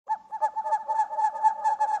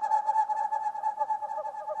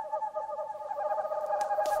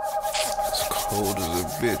cold as a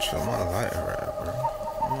bitch on my light right, bro.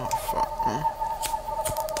 Motherfucker, man.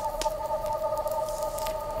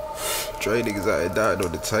 Dre niggas out here died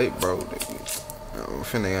on the tape, bro. I don't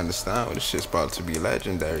think they understand what this shit's about to be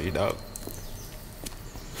legendary, dog.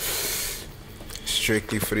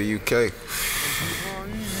 Strictly for the UK.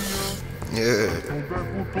 Yeah.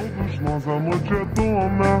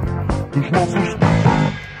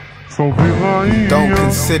 Don't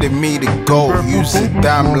consider me the GOAT, you's a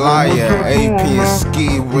damn liar. AP is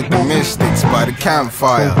ski with the mystics by the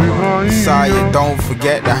campfire. Sire, don't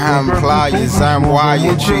forget the hand pliers. I'm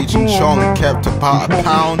wired, Cheech and Chong kept about a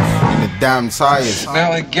pound in the damn tires.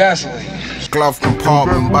 Smell like gasoline. Glove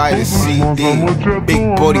compartment by the CD.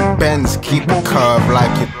 Big body Benz, keep a curve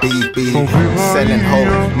like your BB. Selling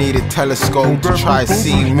hope, need a telescope to try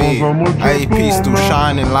see me. AP still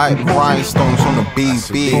shining like rhinestones on the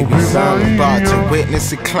BB. I'm about to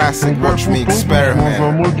witness a classic, watch me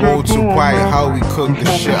experiment. Walter White, how we cook the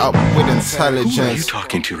shit up with intelligence. Who are you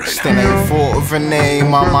talking to right now? Still ain't thought of a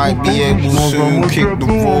name, I might be able soon. Kick the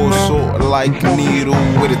ball sorta like a needle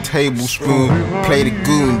with a tablespoon. Play the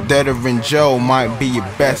goon, deader in jail might be your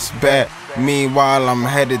best bet. Meanwhile, I'm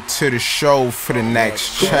headed to the show for the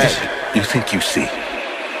next check. Listen, you think you see?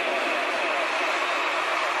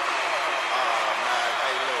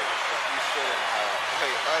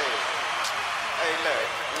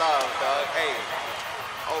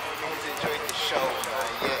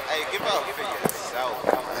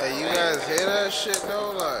 Hey, you guys hear that shit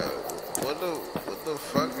though? Like, what the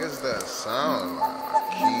fuck is that sound? Like, I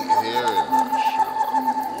keep hearing that shit.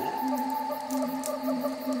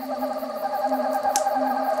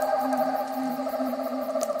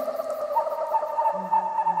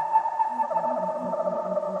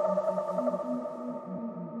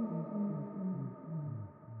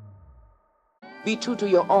 Be true to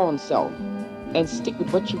your own self and stick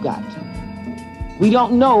with what you got. We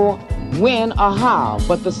don't know when or how,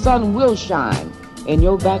 but the sun will shine in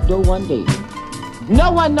your back door one day.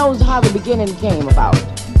 No one knows how the beginning came about,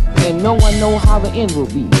 and no one knows how the end will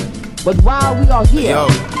be. But while we are here,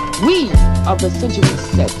 we of the sensual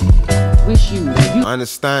set wish you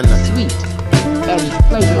understand that sweet and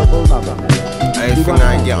pleasurable lover. Everything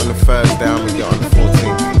I get on the first day, I'ma get on the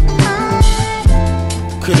 14th.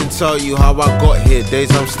 Couldn't tell you how I got here,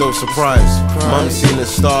 days I'm still surprised. Mum seen the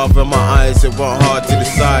starve in my eyes, it went hard to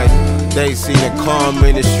decide. They seen it calm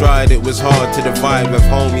in its stride, it was hard to divide. With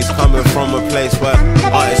homies coming from a place where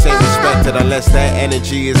artists ain't respected unless their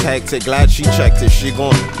energy is hectic. Glad she checked it, she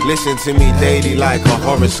gon' listen to me daily like a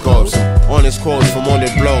horoscope. Some honest quotes from on the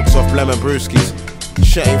blogs off Lemon Brewskis.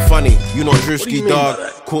 Shit ain't funny, you know Drewski, dog.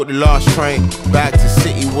 Caught the last train, back to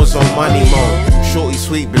city, was on money mode. Shorty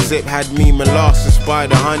sweet, but Zip had me molasses by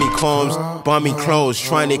the honeycombs. Bummy clothes,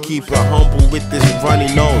 trying to keep it humble with this runny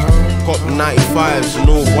nose. Cop the 95s and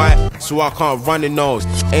all white, so I can't run in those.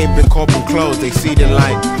 Ain't been copping clothes, they see them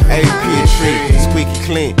like AP a tree, squeaky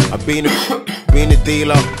clean. I've been a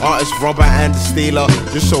dealer, artist, robber and a stealer.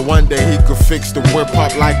 Just so one day he could fix the whip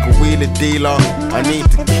up like a wheeler dealer. I need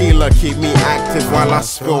tequila, keep me active while I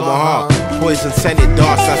spill my heart. Poison scented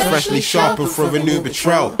darts that's freshly sharpened from a new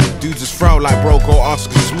betrayal. Dudes is frail like bro, go ask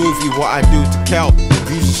a smoothie what I do to Kel.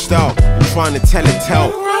 Views of style, I'm trying to tell it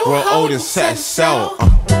tell. Grow old and set a cell.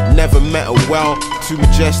 Never met her well, too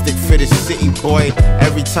majestic for this city boy.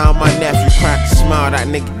 Every time my nephew crack a smile, that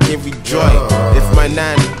nigga give me joy. If my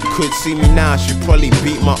nan could see me now, she'd probably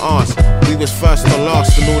beat my ass. We was first or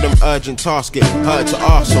last and all them urgent tasks get hurt to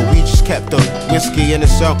ask, so we just kept the whiskey in a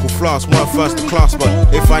circle flask. Weren't first to class,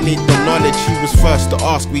 but if I need the knowledge, he was first to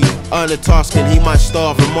ask. We earn a task and he might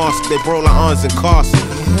starve a mask. They bro like arms and casts.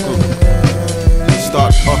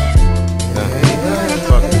 Start up.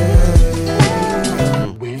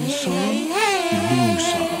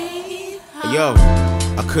 Yo,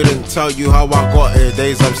 I couldn't tell you how I got here,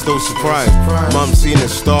 days I'm still surprised. Mum seen it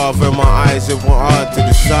starve in my eyes, it went hard to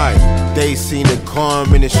decide. They seen it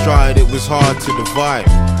calm in its stride, it was hard to divide.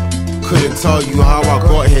 Couldn't tell you how I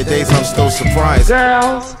got here, days I'm still surprised.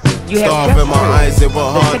 Girls, you starve in my eyes, it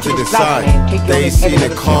went hard to decide. They seen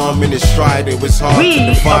it calm in its stride, it was hard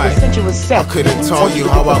to divide. I couldn't tell you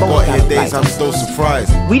how I got here, days I'm still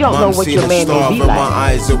surprised. We don't know what your man may be like, in my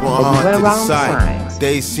eyes, it went hard to decide.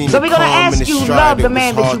 They seen so we're gonna ask you, love the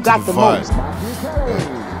man that you got the most.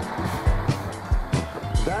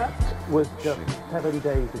 That was just 7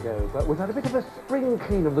 days ago, but we've had a bit of a spring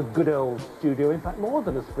clean of the good old studio. In fact, more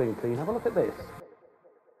than a spring clean. Have a look at this.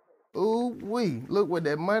 Ooh wee, look what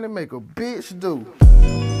that money make a bitch do.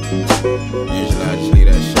 Usually I just leave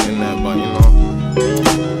that shit in there, but you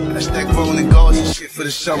know. That's that rolling gauze and shit for the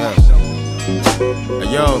summer.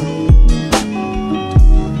 Hey, yo.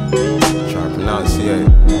 Try enunciate.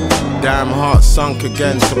 Damn heart sunk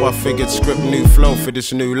again, so I figured script new flow for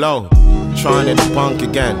this new low. Trying to debunk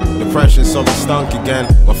again, depression so we stunk again.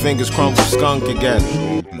 My fingers crumple skunk again.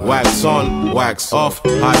 Wax on, wax off,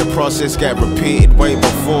 how the process get repeated way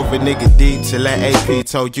before the nigga deep to let AP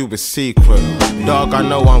tell you a secret. Dog, I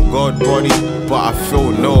know I'm God body, but I feel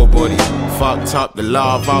nobody. Fucked up the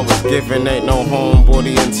love I was given, ain't no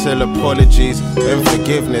homebody until apologies and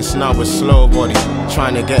forgiveness. Now a slow body,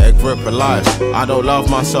 trying to get a grip of life. I don't love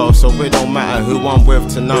myself, so it don't matter who I'm with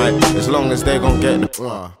tonight, as long as they gon' get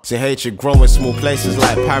the See, hatred grow in small places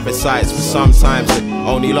like parasites, but sometimes it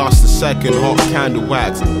only lasts a second. Hot candle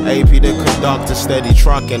wax, AP the conductor, steady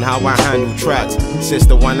trucking how I handle tracks.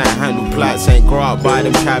 Sister one that handle plats, ain't grow up by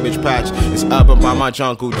them cabbage patch. It's urban by my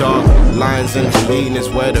jungle dog. Lions and hyenas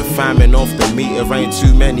where the famine off the meter. Ain't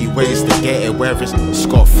too many ways to get it, where it's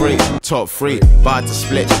scot-free, top free. About to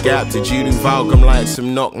split the gap, did you do Valgum like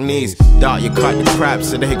some knock knees? Doubt you cut the crap,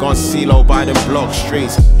 so they gon' CeeLo by them block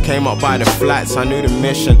streets. Came up by the flats, I knew the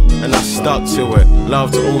mission and I stuck to it.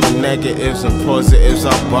 Love to all the negatives and positives,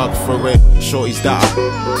 I bug through it. Shorties that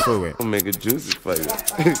I through it. I'll make it juicy for you.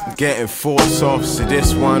 Getting thoughts off, so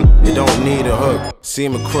this one, it don't need a hook.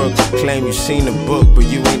 Seem a crook, claim you seen a book, but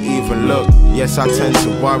you ain't even look. Yes, I tend to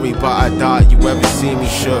worry, but I doubt you ever see me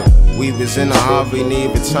shook. We was in a hurry,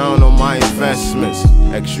 need return on my investments.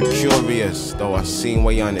 Extra curious, though I seem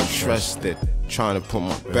way uninterested. Trying to put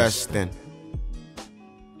my best in.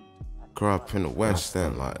 Grew up in the West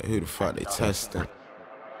End, like who the fuck they testing?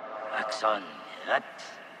 Axe on, hat.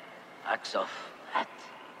 Axe off, hat.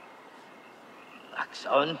 Axe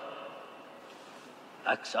on.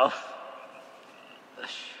 Axe off.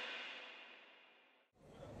 Hush.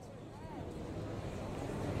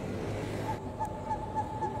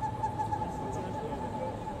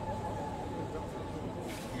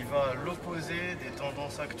 Il va à l'opposé des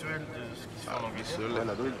tendances actuelles de ce qui se fait en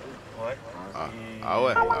Angleterre. Ouais. Ah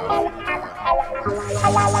ouais.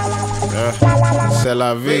 C'est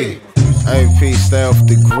la vie. AP, stay off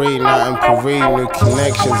the green, nothing Paris, new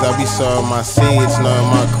connections. I be sowing my seeds, knowing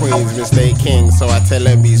my queens, mistake king. So I tell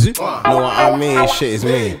them, bisous, know what I mean, shit is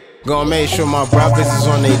me. Gonna make sure my brothers is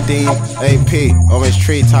on their D. AP, orange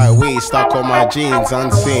tree tight weed, stuck on my jeans,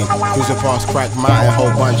 unseen. Cruising past crack mountain,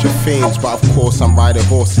 whole bunch of fiends. But of course I'm riding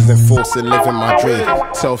horses and forcing, living my dream.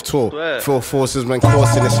 Self-taught, feel forces when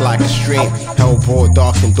coursing, it's like a stream. Hell brought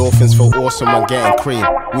dark endorphins, feel awesome when getting cream.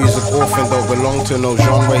 Music orphan don't belong to no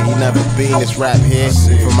genre, he never been. It's rap here,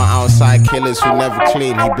 for my outside killers who never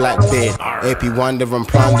clean, he blackbeard. AP wonder and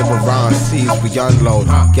plunder around seas, we unload.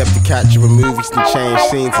 Get to catch you in movies to change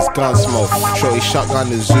scenes, it's gun smoke. Shorty shotgun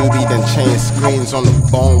the Zuby, then change screens on the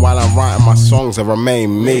phone while I'm writing my songs, I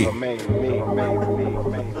remain me.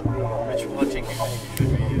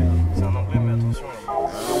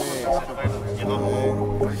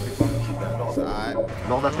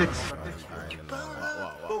 Lord Apex.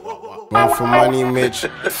 Went from money, Mitch,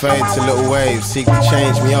 fade to little waves. Seek to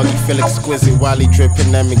change me, ugly, feel exquisite while he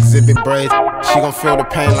dripping them exhibit braids. She gon' feel the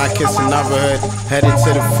pain like it's another hood. Headed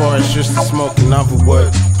to the forest just to smoke another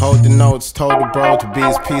wood. Hold the notes, told the bro to be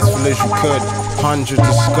as peaceful as you could. Hundreds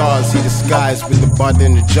of scars he disguised with the bud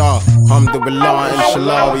in the jar. Alhamdulillah,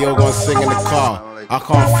 inshallah, we all gon' sing in the car. I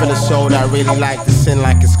can't feel a soul that really like to sin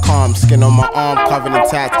like it's calm. Skin on my arm covered in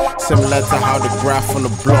tats, similar to how the graph on the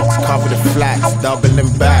blocks cover the flats,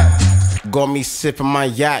 doubling back. Got me sipping my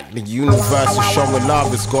yak, the universe is showing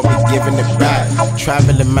love, it's got me giving it back.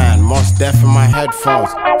 Traveling man, most deaf in my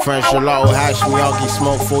headphones. French gelato, hash me ugly,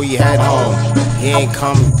 smoke before he head home. He ain't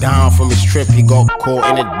coming down from his trip, he got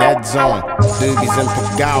caught in a dead zone. Doobies in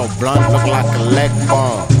Pagao, blunt look like a leg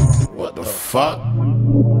bomb. What the fuck?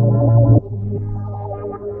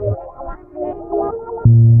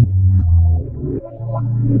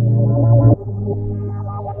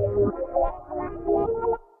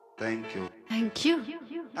 Thank you. Thank you.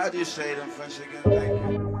 How do you say it in French again?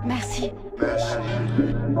 Thank you. Merci. Merci.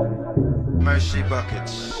 Merci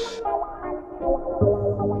buckets.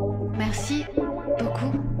 Merci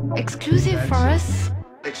beaucoup. Exclusive for us.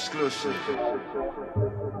 Exclusive.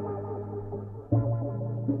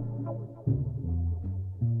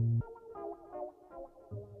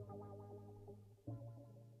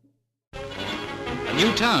 A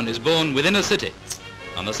new town is born within a city.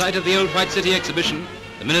 On the site of the old White City exhibition,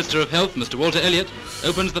 the Minister of Health, Mr. Walter Elliott,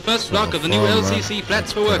 opens the first block of the new LCC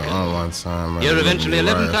flats for workers. Here eventually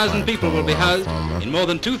 11,000 people will be housed in more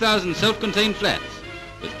than 2,000 self-contained flats,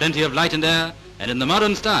 with plenty of light and air and in the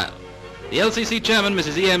modern style. The LCC chairman,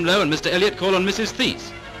 Mrs. E.M. Lowe, and Mr. Elliott call on Mrs.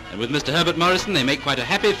 Thies, and with Mr. Herbert Morrison they make quite a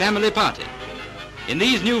happy family party. In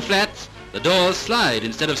these new flats, the doors slide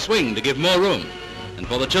instead of swing to give more room, and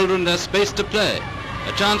for the children there's space to play,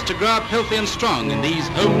 a chance to grow up healthy and strong in these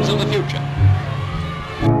homes of the future.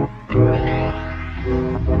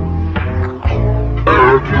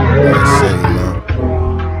 That's it, man.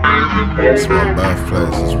 It's my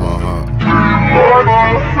birthplace, it's my heart.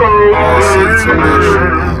 I see too much, you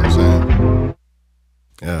know what I'm saying?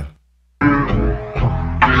 Yeah.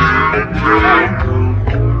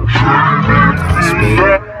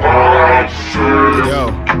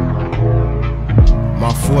 Yo,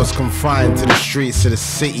 my thoughts confined to the streets of the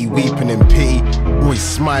city, weeping in pity, always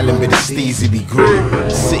smiling with a steezy be gritty.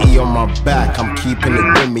 City on my back, I'm keeping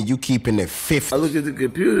it with me, you keeping it 50. I look at the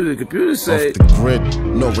computer say off the grid,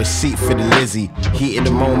 no receipt for the Lizzie. Heat in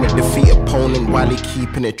the moment, defeat opponent while he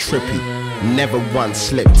keeping it trippy. Never once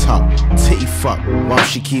slipped up, titty fuck, while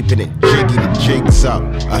she keeping it jiggy, the jig's up.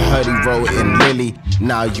 I heard he wrote it in Lily,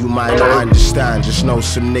 now you might not understand. Just know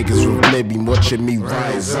some niggas with Libby watching me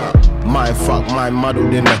rise up. Mind fuck, mind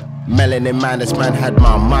muddled in the melanin man. This man had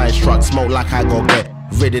my mind struck, smoke like I go get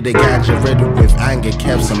rid of the ganja, riddled with anger,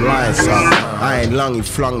 kept some lines up. I ain't long, he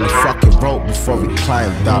flung the fucking rope before he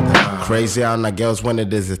climbed up. Crazy how the girls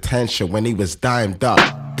wanted his attention when he was dimed up.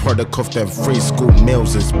 Product of them free school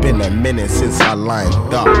meals, it's been a minute since I lined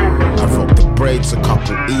up. I rocked the braids a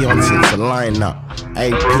couple eons into line up.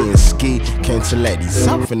 AP and Ski came to let these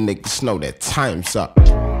other niggas know that time's up.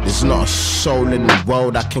 There's not a soul in the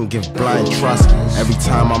world I can give blind trust. Every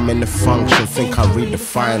time I'm in the function, think I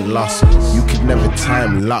redefine loss. You could never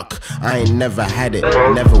time luck, I ain't never had it,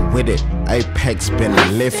 never with it. Apex been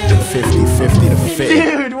lifted, 50-50 to fit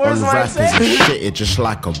it. On rappers and shit, it just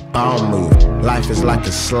like a bow move. Life is like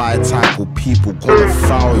a slide tackle, people gonna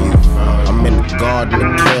foul you. I'm in the garden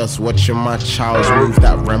of chaos, watching my child's move.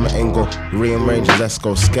 That remnant angle, rearranges, let's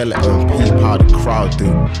go skeleton, peep how the crowd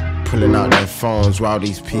do. Pulling out their phones while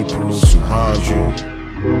these people surround you.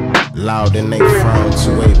 Loud and they frown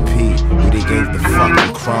to AP, who they gave the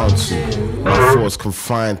fucking crown to. My thoughts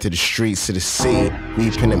confined to the streets of the city,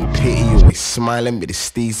 weeping in pity, always smiling with the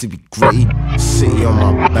steez to be gritty. City on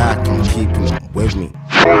my back, I'm keeping it with me.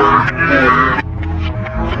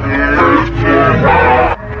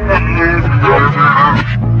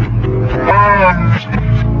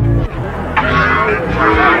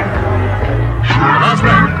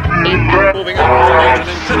 Moving up to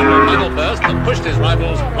an incredible final burst that pushed his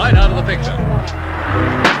rivals right out of the picture.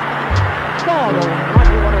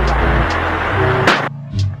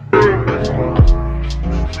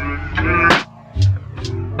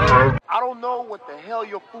 I don't know what the hell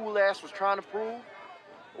your fool ass was trying to prove,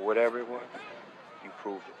 but whatever it was, you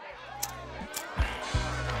proved it.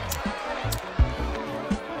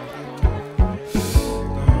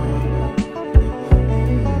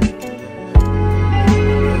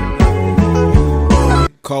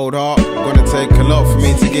 Cold heart, gonna take a lot for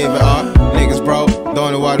me to give it up. Niggas broke,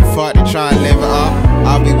 don't know why the fuck they try and live it up.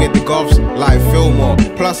 I'll be with the goths like Fillmore,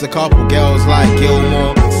 plus a couple girls like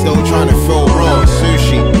Gilmore. Still trying to feel raw,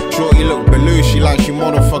 sushi. Shorty look Belushi like she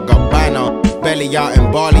model for Gabbana. Belly out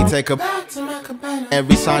in Bali, take a back to my cabana.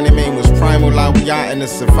 Every sign they made was primal, like we out in the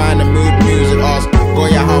savannah. Mood music, ask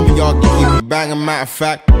Goya how me y'all can keep it banging. Matter of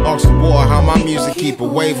fact, ask the water how my music keep a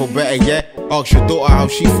wave, or better yet, ask your daughter how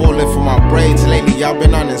she falling for my braids. Lately I've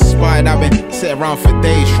been uninspired, I've been sitting around for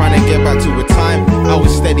days trying to get back to a time I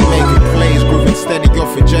was steady making plays, grooving steady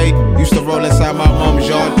off for Jay. Used to roll inside my mom's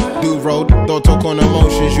yard, do road, don't talk on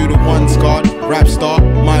emotions, you the one scarred. Rap star,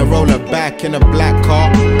 my roller back in a black car,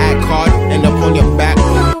 act hard, end up on your back.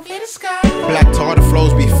 Black tar, the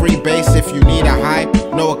flows be free bass if you need a high.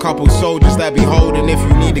 Know a couple soldiers that be holding if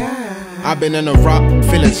you need a. I've been in a rut,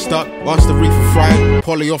 feeling stuck, whilst the reefer fried.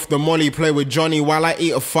 Polly off the molly, play with Johnny while I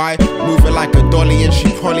eat a fire. Moving like a dolly and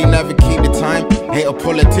she probably never keep the time. Hate a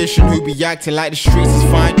politician who be acting like the streets is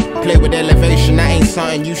fine. Play with elevation, that ain't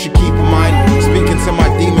something you should keep in mind. Speaking to my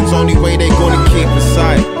demons, only way they gonna keep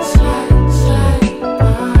aside.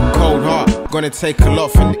 Cold heart, gonna take a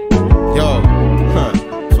lot from yo, huh,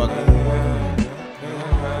 fuck it.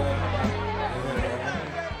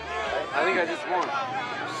 I think I just won.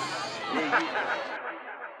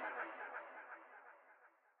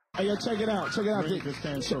 Hey, yo, check it out. Check it out.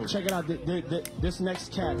 Check it out. This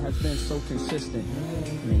next cat has been so consistent.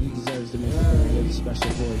 Man, he deserves to make a really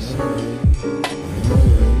special voice.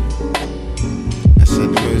 I said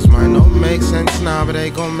the moves might not make sense now, but they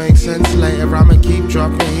gon' make sense later. I'ma keep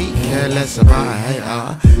dropping heat, care less about a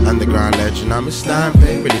hater. Underground legend, I'm a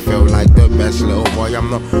stamping. Really feel like the best little boy. I'm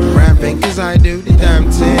not ramping, cause I do the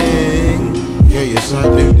damn thing. Yeah, yes, I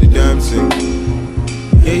do the damn thing.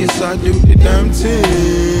 Yeah, yes, I do the damn thing.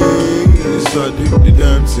 Yes, I do the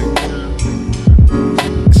damn thing.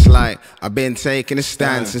 It's like I've been taking a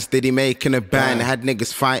stand since Diddy making a band. Had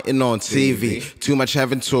niggas fighting on TV. Too much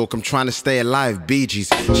heaven talk, I'm trying to stay alive. Bee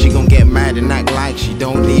Gees. She gon' get mad and act like she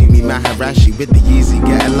don't need me. Maharashi with the Yeezy,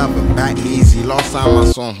 get a lover back easy. Last time I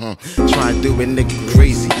saw try and do a nigga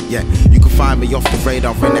crazy. Yeah, you can find me off the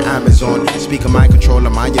radar in the Amazon. Speaker my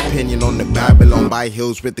controller, my opinion on the Babylon. Buy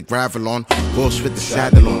hills with the gravel on, horse with the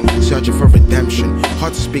saddle on. Searching for redemption,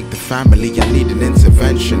 hard to speak to family. I need an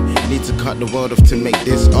intervention. Need to cut the world off to make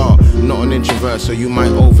this art. Not an introvert, so you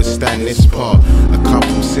might overstand this part. A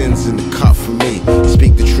couple sins in the cut for me.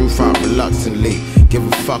 Speak the truth out reluctantly. Give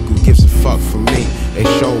a fuck who gives a fuck for me. They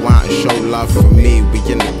show out and show love for me. We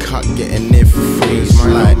in the cut getting it for free. It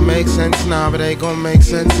might not make sense now, but they gon' make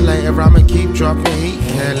sense later. I'ma keep dropping heat,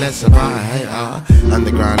 care less about hater.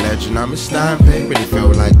 Underground legend, I'm a stamping. Really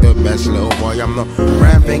feel like the best little boy. I'm not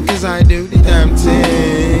ramping, cause I do the damn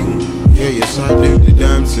thing. Yeah, yes, I do the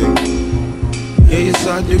damn thing. Yeah, yes,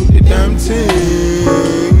 I do the damn thing.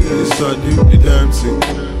 Yes, I do the damn thing.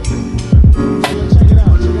 Check it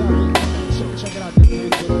out.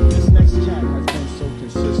 This next cat has been so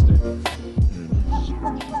consistent.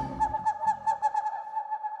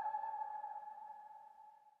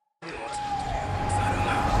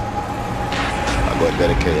 I gotta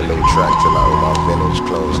dedicate a little track to like all my vintage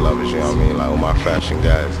clothes lovers, you know what I mean? Like all my fashion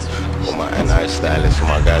guys, all my NI stylists, all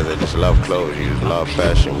my guys that just love clothes, you just love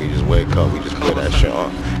fashion, we just wake up, we just put that shit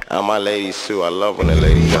on. And my ladies too, I love when the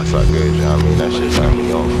ladies dress up good, you know what I mean? That shit turn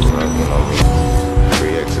me on for real, you know what I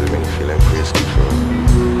mean? 3X's make me feeling frisky for real.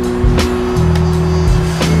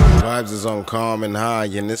 Vibes is on calm and high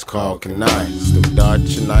and it's called Kanai. Still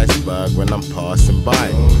dodge an iceberg when I'm passing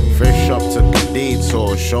by. Fish up to the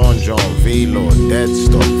detour, Sean John, V-Lord, dead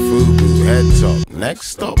stop, Fubu, head top. Next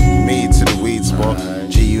stop, me to the weed spot.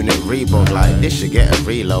 G-Unit Reebok, like this should get a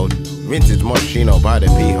reload. Vintage Moschino by the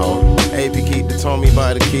P-hole. AP keep the Tommy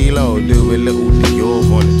by the kilo. Do a little Dior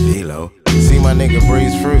on the D-Lo. See my nigga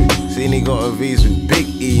breeze through. Seen he got a V's with big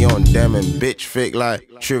E on them and bitch thick like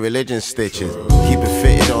True Religion stitches. Keep it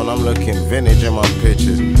fitted on, I'm looking vintage in my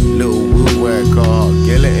pictures. Little woodwear car,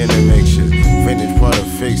 Gillet in the mixtures. Vintage product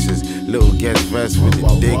fixes, little guest vest with the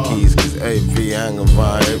dickies. Cause AP hang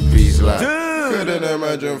around AP's like couldn't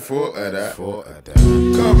imagine thought of that.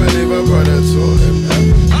 Can't believe my brother taught him that.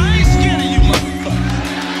 I ain't scared of you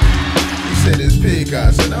motherfuckers. He said it's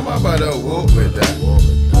Paka, so now my brother walk with that.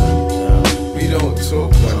 We don't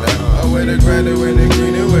talk on that. I wear the grind, I wear the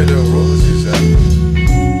green, and wear the roses at.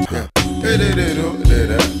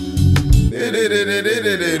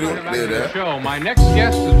 Show. My next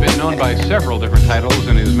guest has been known by several different titles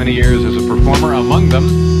in his many years as a performer. Among them,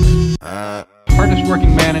 hardest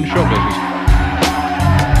working man in show business.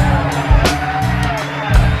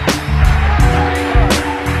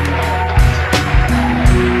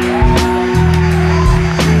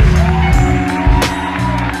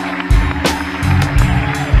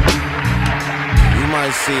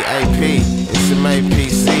 See AP, it's some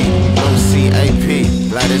APC, no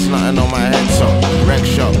CAP, like there's nothing on my head top. Wreck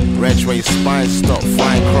shop, wretch where your spine stop,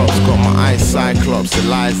 fine crops, got my eyes cyclops, the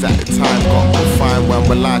lies at the time got confined when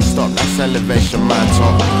will I stop, that's elevation man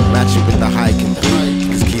talk, match it with the hiking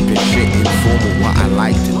dude, cause keeping shit informal what I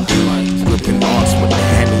like to do, gripping arts what the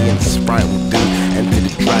Henny and the Sprite will do, enter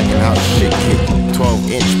the dragon house shit kick,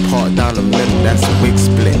 12-inch part down the middle, that's a wig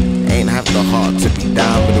split. Ain't have the heart to be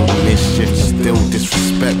down with all the mischief. Still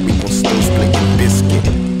disrespect, we gon' still split your biscuit.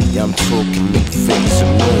 Yeah, I'm talking McFix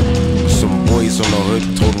and all. Some boys on the hood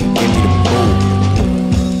told them give me the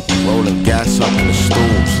ball. Rolling gas up in the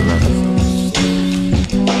stool,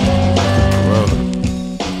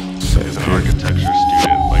 so as an architecture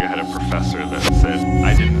student, like I had a professor that said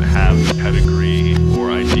I didn't have the pedigree or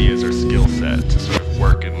ideas or skill set to sort of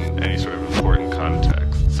work in any sort of important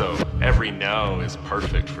context. So every no is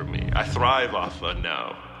perfect for me. I thrive off a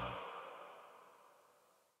no.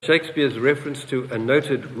 Shakespeare's reference to a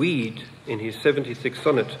noted weed in his 76th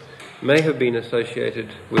sonnet may have been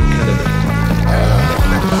associated with cannabis.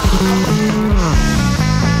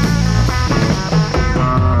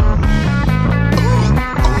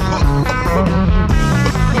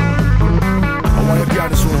 I want to get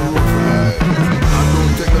this one real quick. I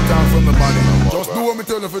don't take the time from the body. Just do what me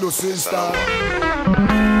tell you for the sister.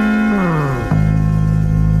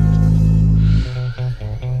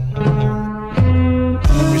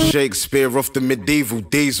 Shakespeare off the medieval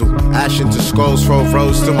diesel. Ash into skulls, throw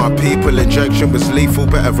rose to my people. Injection was lethal,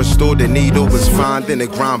 better restore the needle. Was found in the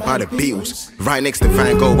ground by the Beatles. Right next to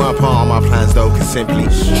Van Gogh, weren't part of my plans though, cause simply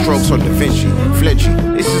strokes on Da Vinci, Fletchy.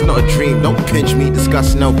 This is not a dream, don't pinch me.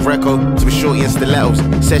 Discussing El Greco to be shorty and stilettos.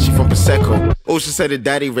 Said she from Prosecco. Also said her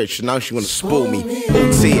daddy rich, now she wanna spoil me.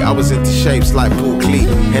 OT, I was into shapes like Paul Klee.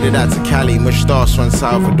 Headed out to Cali, Mustache from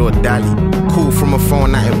Salvador Dali. Cool from a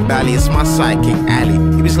phone out in Bali, it's my sidekick Ali.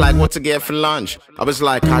 He was like, what to get for lunch? I was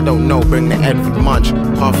like, I don't know, bring the Edward Munch.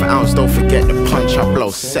 Half an ounce, don't forget the punch. I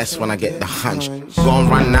blow cess when I get the hunch. Gone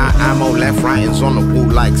run out, ammo, left writings on the wall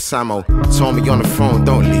like Samo. Told me on the phone,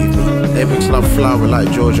 don't leave me. Apex love flower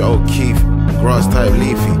like Georgia O'Keeffe. Grass type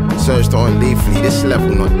leafy, searched on leafly. This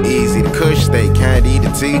level not easy. The Kush stay candy, the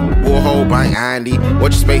tea, Warhol by Andy.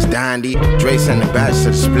 Watch space dandy. Dre sent the batch,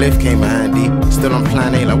 so the spliff came handy. Still on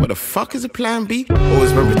plan A, like what the fuck is a plan B?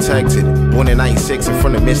 Always been protected. Born in 96, in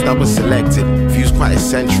front of mist, I was selected. Views quite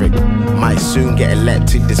eccentric. Might soon get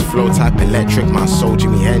elected. This flow type electric, my soul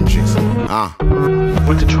Jimi Hendrix. I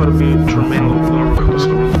like to try to remain a little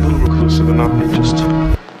reclusive and not be just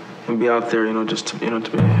and be out there, you know, just to be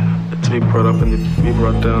brought up and to be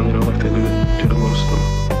brought down, you know, like they do to most of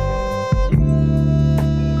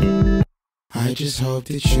them. I just hope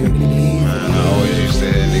that you believe. Man, I always used to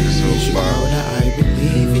hear niggas so far. I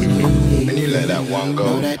believe in you. And you let that one go.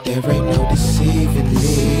 Know that there ain't no deceiving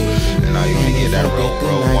me. And now you wanna get that real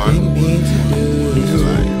one. You're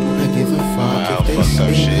like, I give a fuck how fucked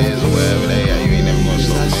up shit is or wherever they are. You ain't never gonna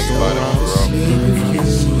stop thinking about it, bro.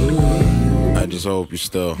 I just hope you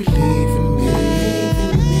still believe in me.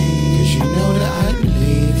 Cause you know that I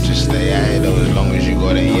believe. Just stay out here though, as long as you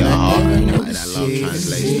got it in your heart. Like that love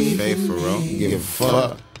translates to faith for real. Give a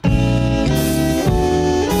fuck.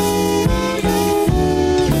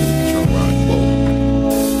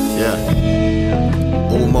 Yeah.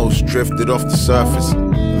 Almost drifted off the surface.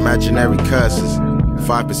 Imaginary curses.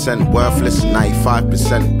 5% worthless,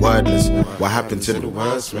 95% wordless. What happened to the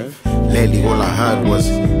wordsmith? Lately all I heard was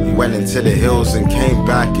he went into the hills and came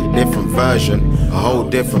back a different version, a whole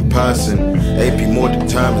different person. AP more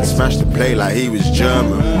determined, smashed the play like he was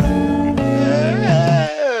German.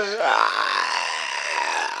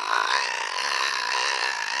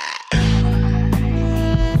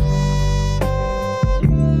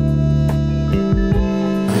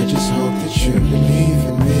 I just hope that you believe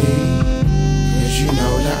in me. You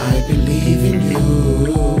know that I believe in you.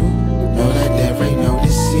 Know that there ain't no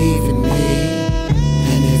deceiving me.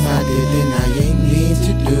 And if I did, then I ain't need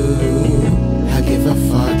to do. I give a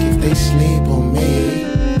fuck if they sleep on me.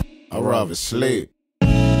 I'd rather sleep. Hey,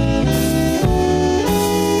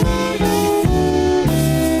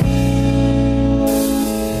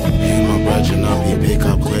 my brother, I'll be pick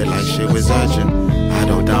up quick like shit was urgent. I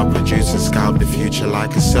don't doubt produce and scalp the future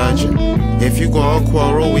like a surgeon. If you got a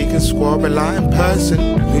quarrel, we can squabble out in person.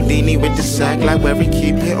 Houdini with the sack like where we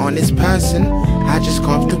keep it on his person. I just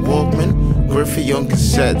copped the Walkman, Griffey on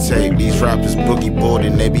cassette tape. These rappers boogie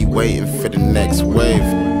boarding, they be waiting for the next wave.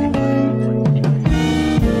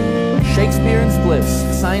 Shakespeare and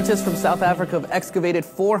spliffs. Scientists from South Africa have excavated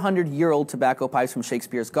 400-year-old tobacco pipes from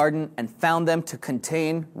Shakespeare's garden and found them to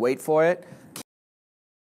contain, wait for it,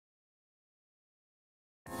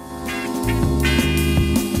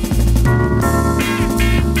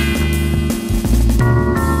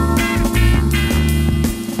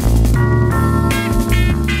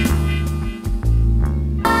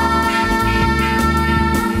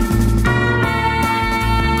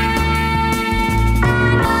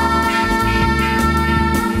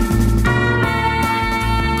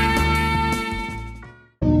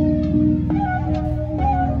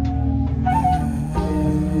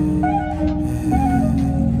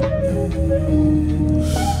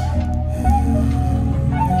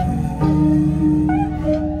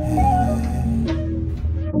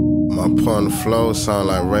 upon the flow, sound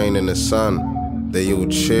like rain in the sun. They all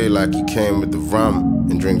cheer like he came with the rum,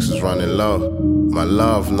 and drinks was running low. My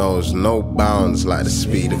love knows no bounds like the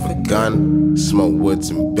speed of a gun. Smoke woods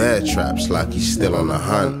and bear traps like he's still on the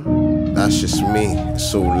hunt. That's just me,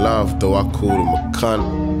 it's all love, though I call him a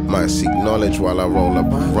cunt. Might seek knowledge while I roll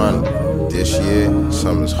up and run. This year,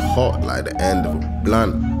 summer's hot like the end of a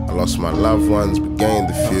blunt. I lost my loved ones, but gained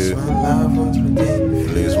a few.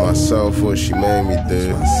 Lose myself, what she made me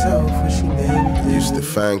do. Used to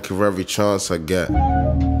thank her every chance I get.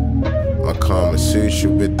 My Kama Sutra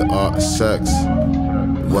with the art of sex.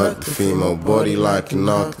 Work the female body like an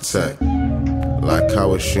architect. Like I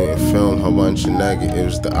was shooting film, whole bunch of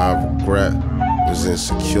negatives that I regret. Was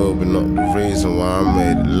insecure, but not the reason why I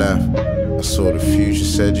made it left. I saw the future,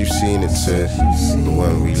 said you've seen it too. But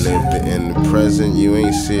when we lived it in the present, you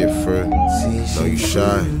ain't see it through. No, you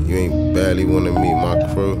shy, you ain't barely wanna meet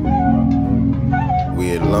my crew.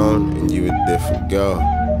 We alone, and you a different girl.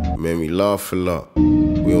 made me laugh a lot.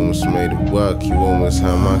 We almost made it work, you almost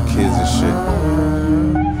had my kids and shit.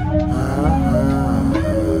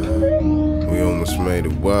 We almost made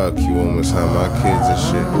it work, you almost had my kids and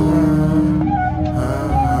shit.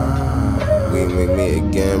 We may meet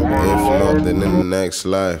again, but if not, then in the next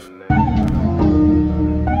life.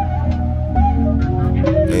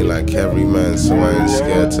 Ain't like every man, so I ain't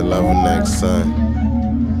scared to love her next time.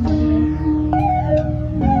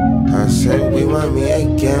 I said we might meet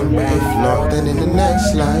again, but if not, then in the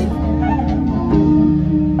next life.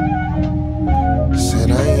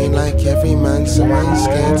 Said I ain't like every man, so I ain't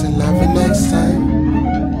scared to love her next time.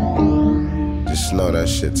 Just know that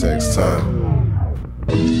shit takes time.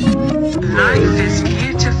 Life is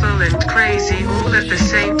beautiful and crazy all at the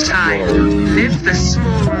same time. Live the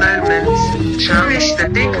small moments, cherish the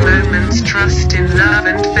big moments, trust in love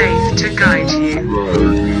and faith to guide you.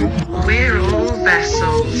 We're all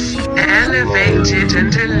vessels, elevated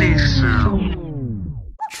and elusive.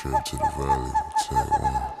 Trip to the valley, take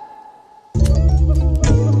one.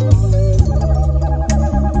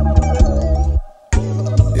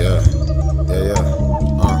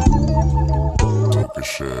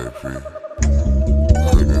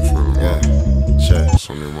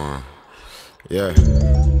 Yeah,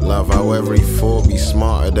 love how every four be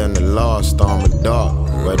smarter than the last. I'm a dark.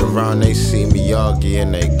 Right around they see me argue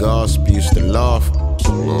and they gasp. Used to laugh.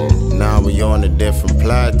 Now we on a different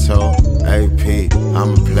plateau. AP,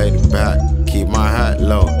 I'ma play the back. Keep my hat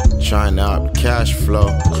low. Trying to up the cash flow.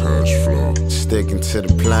 Sticking to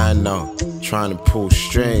the plan though. Trying to pull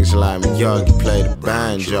strings like Miyagi play the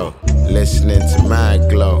banjo. Listening to Mad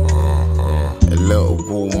Glow. A little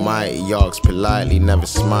bull mighty, yogs politely never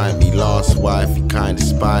smite me. Last wife, he kinda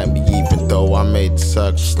spied me, even though I made the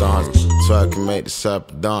circumstance. Twerking made the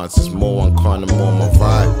serpent dance. It's more one corner, more my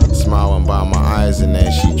vibe. Smiling by my eyes and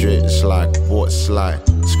then she drips like a bought slide.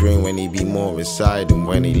 Scream when he be more inside, and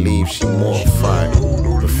when he leaves, she mortified.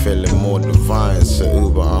 But feeling more divine, so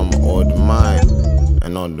Uber, I'ma order mine.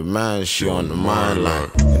 And on demand, she on the mind like.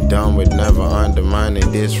 And done with never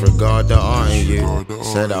undermining, disregard the art in you.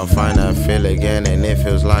 Said I'll find that feel again, and it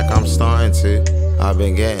feels like I'm starting to. I've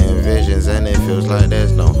been getting visions, and it feels like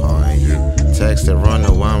there's no heart in you. Texted run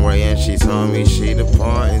the one way, and she told me she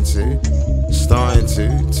departing to. Starting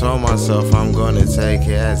to, told myself I'm gonna take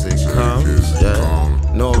it as it comes. Yeah,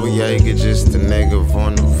 Noriega just a nigga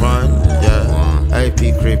on the run. Yeah,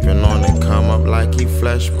 AP creeping on the come up like he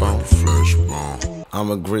flesh bone.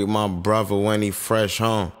 I'ma greet my brother when he fresh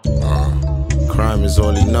home. Crime is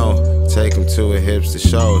all he know. Take him to a hipster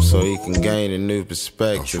show so he can gain a new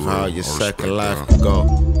perspective how your second life can go.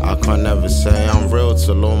 I can't never say I'm real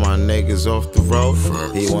till all my niggas off the road.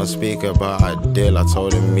 He won't speak about a deal, I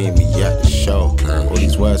told him meet me at the show. All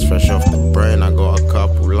these words fresh off the brain, I got a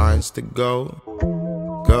couple lines to go.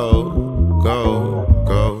 Go, go,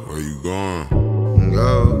 go. Where you going?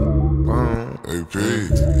 Go. AP, you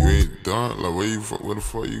ain't done? Like, where the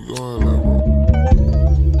fuck you going, like, bro?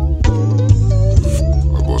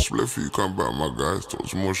 I bought split for you, come back, my guys, talk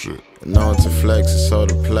some more shit. Known to flex, it's so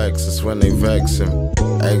the plex, it's when they vex him.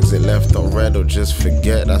 Exit left on red or just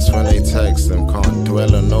forget, that's when they text him. Can't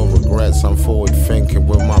dwell on no regrets, I'm forward thinking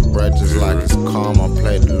with my bread just like it's calm. I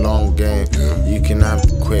played the long game, you can have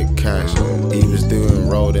the quick cash. He was doing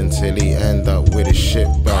road until he end up with his shit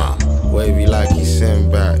back. Wavy like he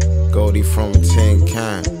Sinbad. Goldie from a tin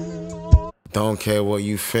can. Don't care what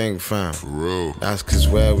you think, fam. For real. That's cause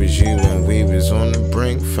where was you when we was on the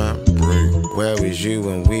brink, fam? Where was you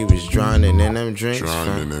when we was drowning in them drinks,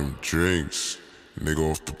 Drowning in them drinks.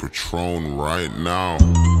 Nigga off the Patron right now.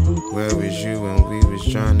 Where was you when we was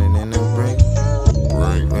drowning in them brink?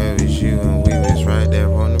 Where was you when we was right there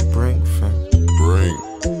on the brink, fam?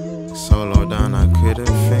 Solo down, I couldn't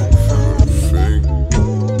think,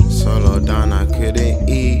 fam. Solo down, I couldn't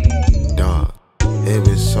eat, dog. It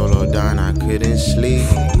was solo down, I couldn't sleep.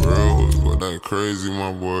 Bro, what that crazy,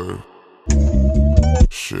 my boy.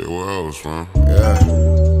 Shit, what else, man? Yeah.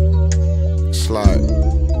 Slide.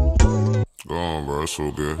 Go on, bro, it's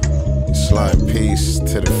so good. Slight peace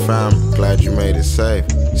to the fam, glad you made it safe.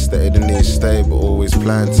 Stayed in the estate, but always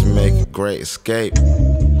planned to make a great escape.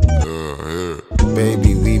 Yeah.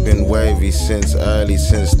 Baby, we been wavy since early,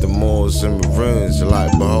 since the moors and maroons.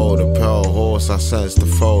 Like behold a pale horse, I sense the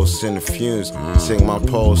false in the fumes. Sing my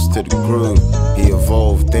pulse to the groove, he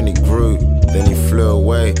evolved, then he grew. then he flew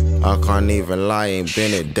away. I can't even lie, ain't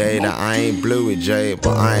been a day that I ain't blue with Jay,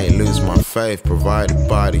 but I ain't lose my faith, provided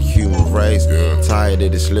by the human race. Tired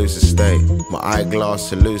of this lucid state, my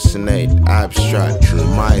eyeglass hallucinate, abstract,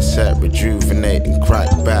 mindset rejuvenate and crack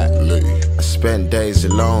back. I spent days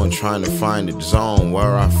alone trying to find a zone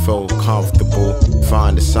where I feel comfortable.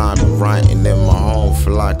 Find assignment writing in my home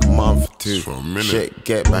for like a month or two. Shit,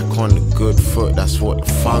 get back on the good foot, that's what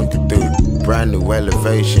the funk do. Brand new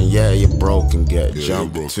elevation, yeah, you're broken, get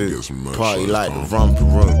jumped too. Party like the romper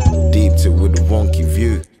room, deep to with a wonky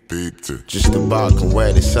view. Just about can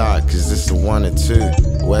wear this out, cause this a 1 or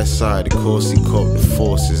 2. West side, of course he caught the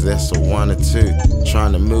forces, that's a 1 or 2.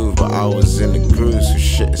 Trying to move, but I was in the cruise, so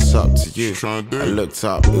shit, it's up to you. I looked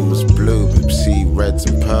up, it was blue, but see reds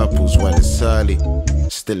and purples when it's early.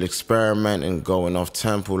 Still experimenting, going off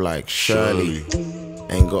tempo like Shirley.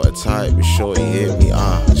 Ain't got a type, but shorty hit me,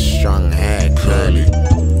 strung hair, curly.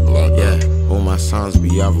 Yeah, all my songs be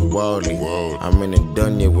otherworldly. I'm in a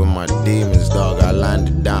dunya with my demons, dog. I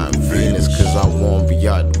landed down in Venus, cause I won't be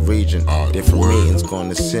out the region. Different meetings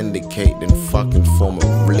gonna syndicate, then fucking form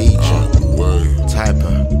a religion.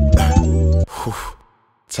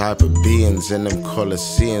 Type of beings in them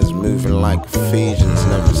Colosseums, moving like Ephesians.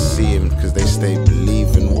 Never see them, cause they stay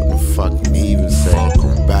believing what the fucking heathens say.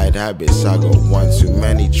 Bad habits, I got one too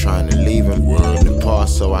many, trying to leave them in the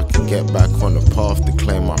past so I can get back on the path to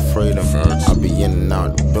claim my freedom. I be in and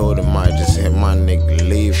out the building, might just hit my nigga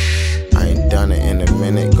leave. I ain't done it in a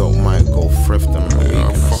minute, might go thrift them. Yeah,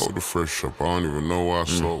 I fuck with the fresh up, I don't even know why I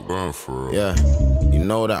stopped going for real. Yeah, you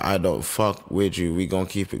know that I don't fuck with you, we gon'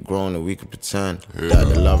 keep it growing and we can pretend that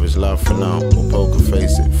the love is love for now. We'll poker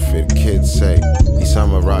face it, for the kids' sake. He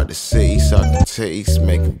summer out the city, sucking titties,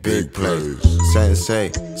 making big plays.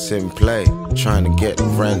 Sensei, sit and play, trying to get the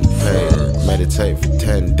rent paid. Meditate for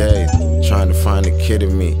 10 days, trying to find a kid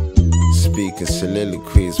in me. Speaking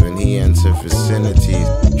soliloquies when he enter vicinities.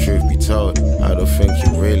 Truth be told, I don't think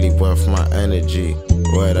you're really worth my energy.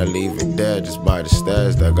 Where'd I leave it there, just by the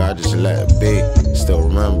stairs, dog, I just let it be. Still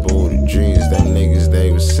remember all the dreams, them niggas,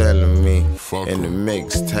 they was selling me. In the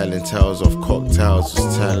mix, telling tales of cocktails,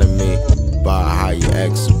 was telling me about how your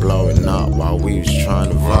ex was blowing up while we was trying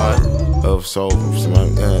to vibe. Up so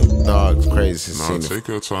dog, crazy. Nah, take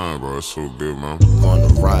your time, bro, it's so good, man. On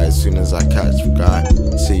the ride as soon as I catch the guy.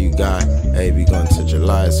 See you guy, hey, we gon' touch your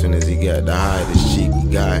lie as soon as he get the high. This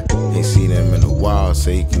cheeky guy, ain't seen him in a while,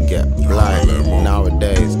 so he can get blind.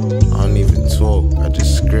 Nowadays, I don't even talk, I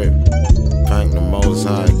just script. Thank the most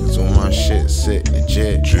high, cause all my shit sit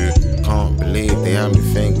legit. Can't believe they had me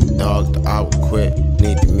thinking, dog, that I would quit.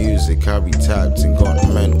 Need the music, I be tapped and got the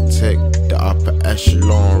mental tick. The upper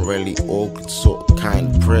echelon, really awkward, sort of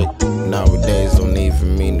kind of prick. Nowadays don't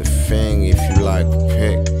even mean a thing if you like a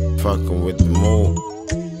pick. Fucking with the mood,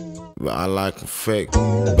 but I like them fake.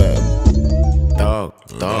 Better dog.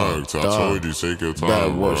 I told you, take your time,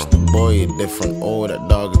 better watch the boy, a different order,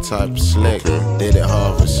 dog, a type of slick. Did it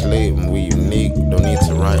half asleep, and we unique, don't need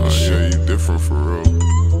to write the shit. Yeah, you different for real.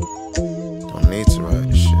 Don't need to write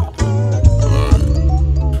the shit.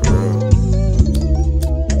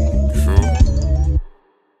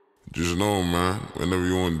 Just know, man, whenever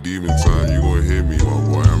you on demon time, you gon' hear me, my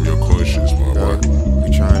boy. I'm your conscience, my boy. We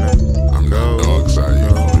tryna I'm that dark side, you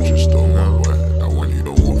conscious, though, my boy. That one you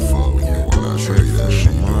don't want to fuck with, the one I tell you that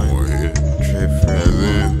shit you don't want to hear. And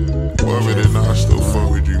then, whatever then I still fuck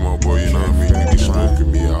with you, my boy, you know what I mean? You be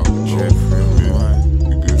smoking me out, you know what I mean?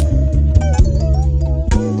 You good?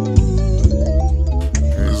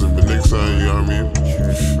 Listen, but next time, you know what I mean?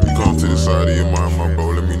 You come to the side of your mind, my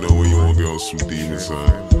bro, let me know when you want to get on some demon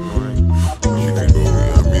time. You can go, I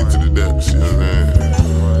mean, to the depths, you know what I'm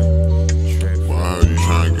saying? But I heard you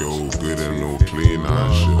trying to get all good and all clean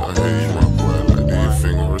and shit. I hear you, my boy, like, do your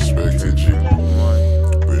thing, I respected you.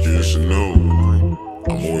 But just know,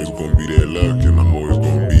 I'm always gonna be there lurking, I'm always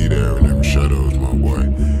gonna be there in them shadows, my boy.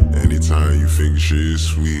 Anytime you think shit is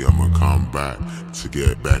sweet, I'ma come back to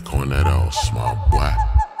get back on that ass, my boy.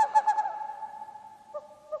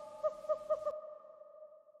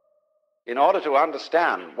 In order to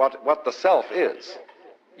understand what the self is,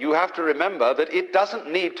 you have to remember that it doesn't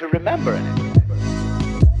need to remember anything.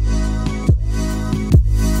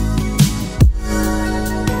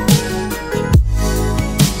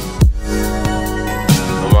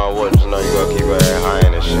 No matter what, just know you gotta keep your head high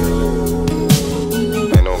in this shit.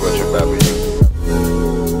 Ain't no got your back with you.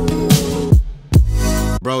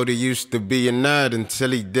 Brody used to be a nerd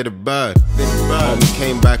until he did a bird. Homie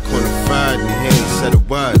came back on the third and he ain't said a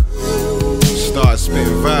word. Started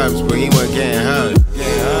spitting vibes, but he wasn't getting heard.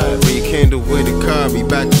 But you handle with a curb, he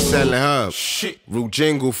back to selling herbs. Shit. Real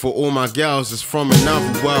jingle for all my gals that's from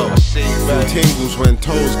another world. Feel tingles when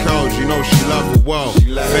toes curls, you know she love the world.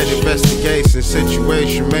 Fed investigation,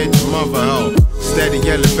 situation made the mother help. Steady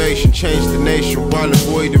elevation, changed the nation while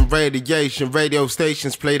avoiding radiation. Radio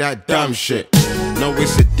stations play that dumb shit. No,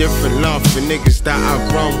 it's a different love for niggas that I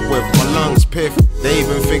run with. My lungs piff, they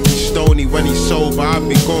even think he's stony when he's sober. I've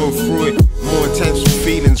been going through it, more intense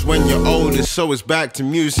feelings when you're older. So it's back to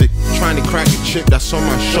music, trying to crack a chip that's on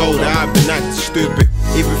my shoulder. I've been acting stupid,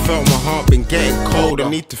 even felt my heart been getting cold. I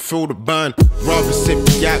need to feel the burn, rather sip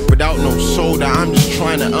the yak without no soda. I'm just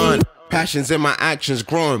trying to earn. Passions in my actions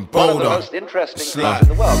growing bolder. One of the most interesting things in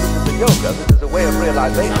the world. This is the yoga, this is a way of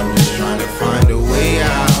realization. I'm just trying to find a way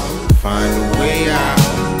out, find a way out.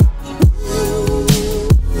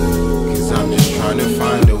 Cause I'm just trying to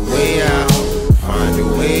find a way out, find a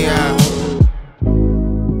way out.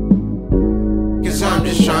 Cause I'm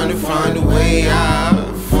just trying to find a way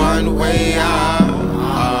out, find a way out.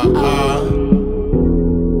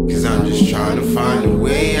 Cause I'm just trying to find a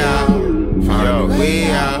way out, find a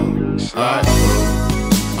way out.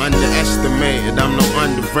 Underestimated, I'm no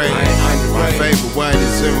underrated. My favorite word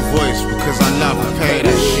is invoice because I love to pay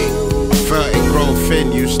that shit. I felt it grow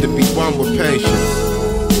thin, used to be one with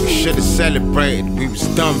patience. We should've celebrated, we was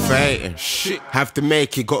done for hating. Have to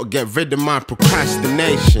make it, gotta get rid of my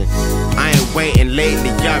procrastination. I ain't waiting lately,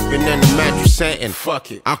 I've been in the mattress setting.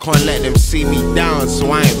 Fuck it, I can't let them see me down,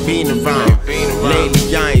 so I ain't been around.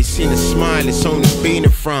 Lately I ain't seen a smile, it's only been a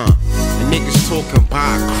frown. The niggas talking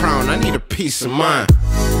about a crown, I need a peace of mind.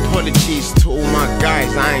 Apologies to all my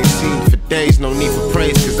guys I ain't seen for days. No need for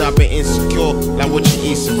praise, cause I've been insecure like what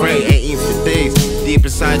you eat, Saray, ain't eating for days. Deep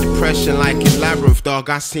inside depression like in Labyrinth, dog,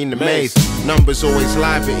 I seen the maze. Numbers always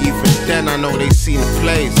lie, but even then I know they seen the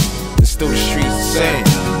plays. And still the streets the same.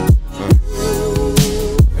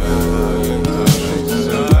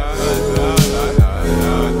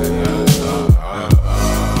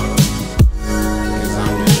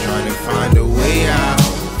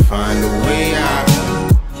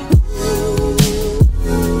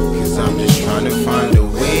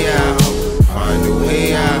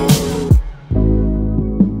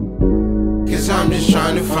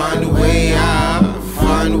 Trying to find a way out,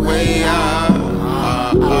 find a way out.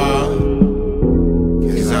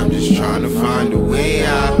 Cause I'm just trying to find a way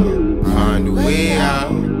out, find a way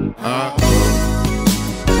out.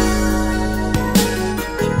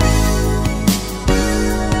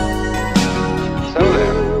 So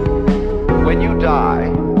then, when you die,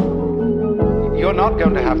 you're not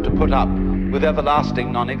going to have to put up with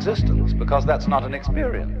everlasting non-existence, because that's not an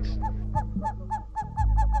experience.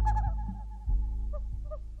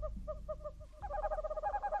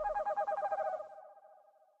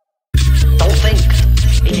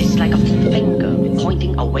 It is like a finger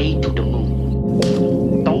pointing away to the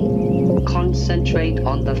moon. Don't concentrate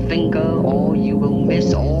on the finger or you will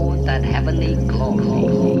miss all that heavenly glory.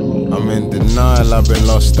 I'm in denial, I've been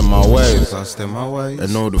lost in my ways.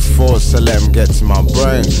 And all the force, I let them get to my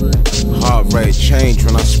brain. Heart rate change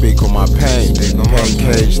when I speak on my pain. Pain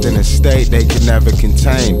caged in a state they can never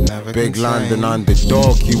contain. Big London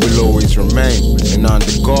underdog, you will always remain. And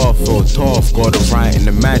under God, feel tough, got a right in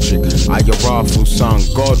the magic. I your awful son,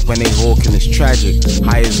 God when they hawking is tragic.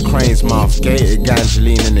 High as cranes, mouth gated,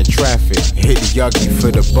 Gangeline in the traffic. Hit the yuggy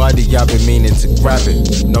for the body, I've been meaning to grab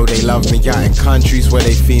it. Know they love me out in countries where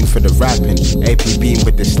they fiend for the rapping. AP beam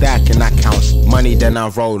with the stack and I count money, then I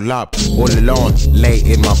roll up. All alone, late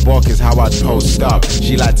in my book is how I post up.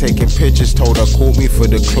 She like taking pictures, told her call me for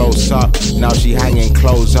the close up. Now she hanging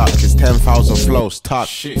close up, cause 10,000 flows top.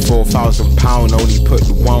 4,000 pound, only put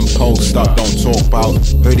the one post up. Don't talk about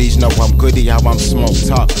hoodies, know I'm goody, how I'm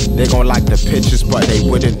smoked up. They gon' like the pictures, but they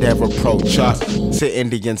wouldn't dare approach us. Sit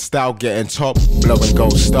Indian style, getting top, blowing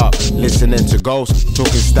ghost up. Listening to ghosts,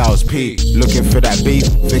 talking styles P. Looking for that beef,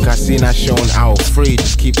 think I seen that shit on Owl Free.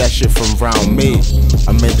 Just keep that shit from round me.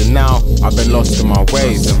 I'm in the now, I've been lost in my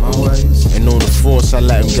ways. And all the force, I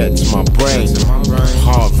let them get to my brain.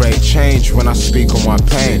 Heart rate change when I speak on my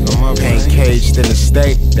pain. Pain caged in a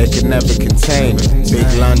state they can never contain. Big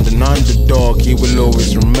London underdog, he will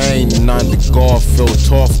always remain. And under God, feel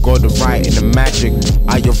tough, got the right in the magic.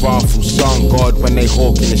 I your awful son, God when they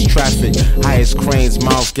hawking his traffic. Highest cranes,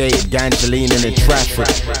 mouth gated, Gangeline in the traffic.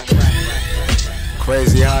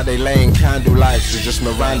 Crazy how they laying candlelights to just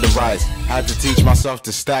Miranda rights. Had to teach myself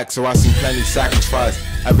to stack, so I seen plenty sacrifice.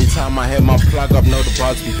 Every time I hit my plug up, know the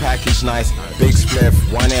buds be packaged nice. Big spliff,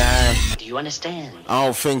 one in hand. Do you understand? I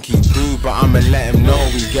don't think he do, but I'ma let him know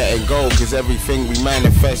we getting gold. Cause everything we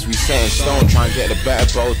manifest, we set in stone. Try and get the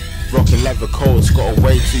better both. Rockin' leather coats, gotta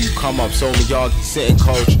wait till you come up. So Miyagi sitting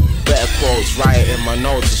coach. better quotes, write it in my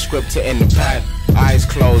notes, and script it in the pad. Eyes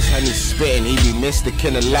closed, Henny spitting, he be mystic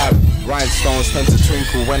in the lab. Rhinestones tend to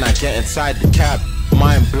twinkle when I get inside the cab.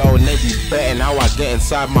 Mind blown, they be betting how I get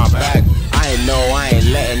inside my bag. I ain't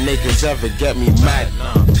letting niggas ever get me mad.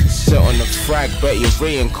 Sit on the frag, bet your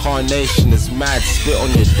reincarnation is mad. Spit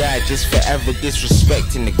on your dad, just forever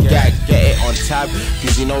disrespecting the gag. Get it on tab,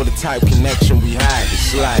 cause you know the type connection we had.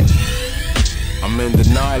 It's like I'm in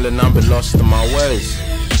denial and I've been lost in my ways,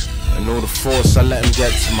 and all the force I let them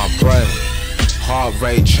get to my brain. Heart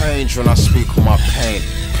rate change when I speak of my pain.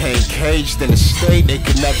 Pain caged in a state they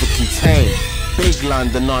could never contain. Big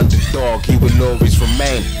London underdog, he will always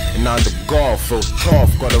remain. And under God, feel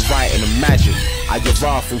tough, got a right and a magic. I give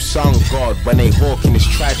off from sun God when they hawking is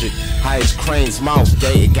tragic. Highest cranes, mouth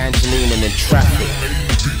gated, Gangeline and in traffic.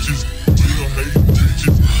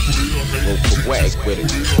 Go poetic with it.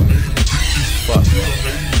 Fuck.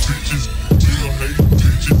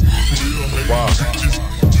 Wow.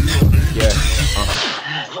 Yeah.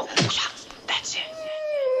 That's it.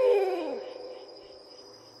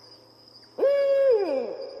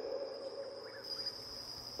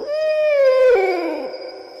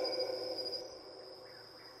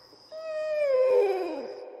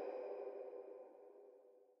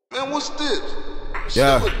 Man, what's this?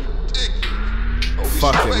 Yeah.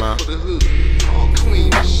 Fuck it, man.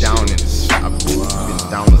 Down in this. I've been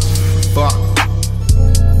down as fuck.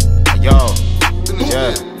 Yo.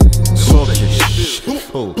 Yeah. Talking.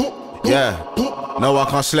 Yeah. No, I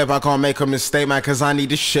can't slip, I can't make a mistake, man, cause I need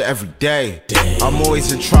this shit every day. I'm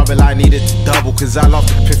always in trouble, I need it to double, cause I love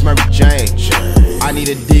to piff Mary Jane. I need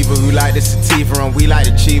a diva who like the sativa and we like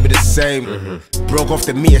the cheaper the same. Broke off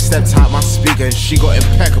the meter, stepped out my speaker and she got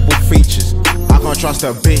impeccable features. I can't trust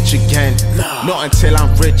her bitch again, not until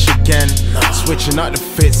I'm rich again. Switching up the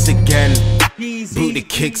fits again, boot the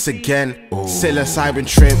kicks again. Still a siren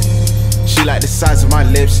trip, she like the size of my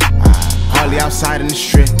lips. Hardly outside in the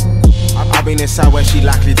strip, I've been inside where she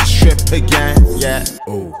likely to strip again. Yeah.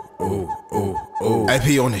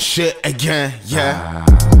 AP on the shit again. Yeah.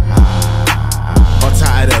 On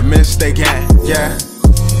tired of mist again. Yeah.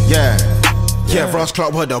 Yeah, Ross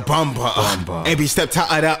Clark with the bumper. AB stepped out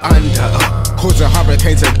of the under. Causing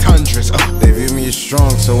hurricanes and tundras. They view me as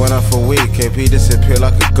strong, so when I feel weak, AP disappear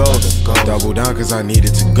like a ghost. Double down cause I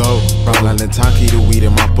needed to go. Brown London Taki, the weed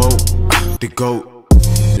in my boat. The goat.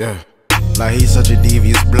 Yeah. Like he's such a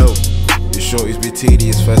devious bloke. You shorties be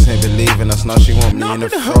tedious, first ain't believing us, now she want me in the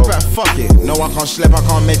throat. Fuck it, no I can't slip, I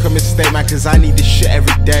can't make a mistake, man, cause I need this shit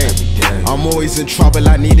every day. I'm always in trouble,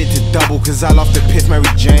 I need it to double, cause I love to piff Mary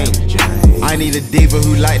Jane. I need a diva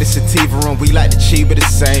who like the sativa and we like the cheaper the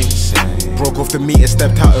same. Broke off the meter,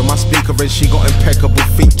 stepped out of my speaker and she got impeccable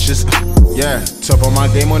features. Yeah, top of my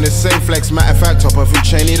game on the same flex, matter of fact, top of food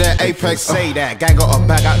chain, need that Apex, say that. Gang got a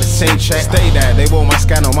bag out the same check, stay there, they want my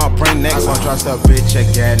scan on my brain next. I can't trust a bitch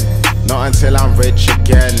again, not until I'm rich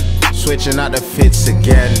again. Switching out the fits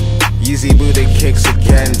again, easy booty kicks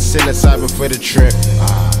again. Still a cyber for the trip,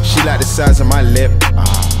 she like the size of my lip.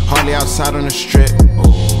 Hardly outside on the strip,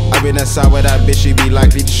 I've been inside with that bitch, she be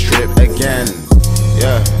likely to strip again.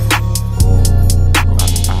 Yeah.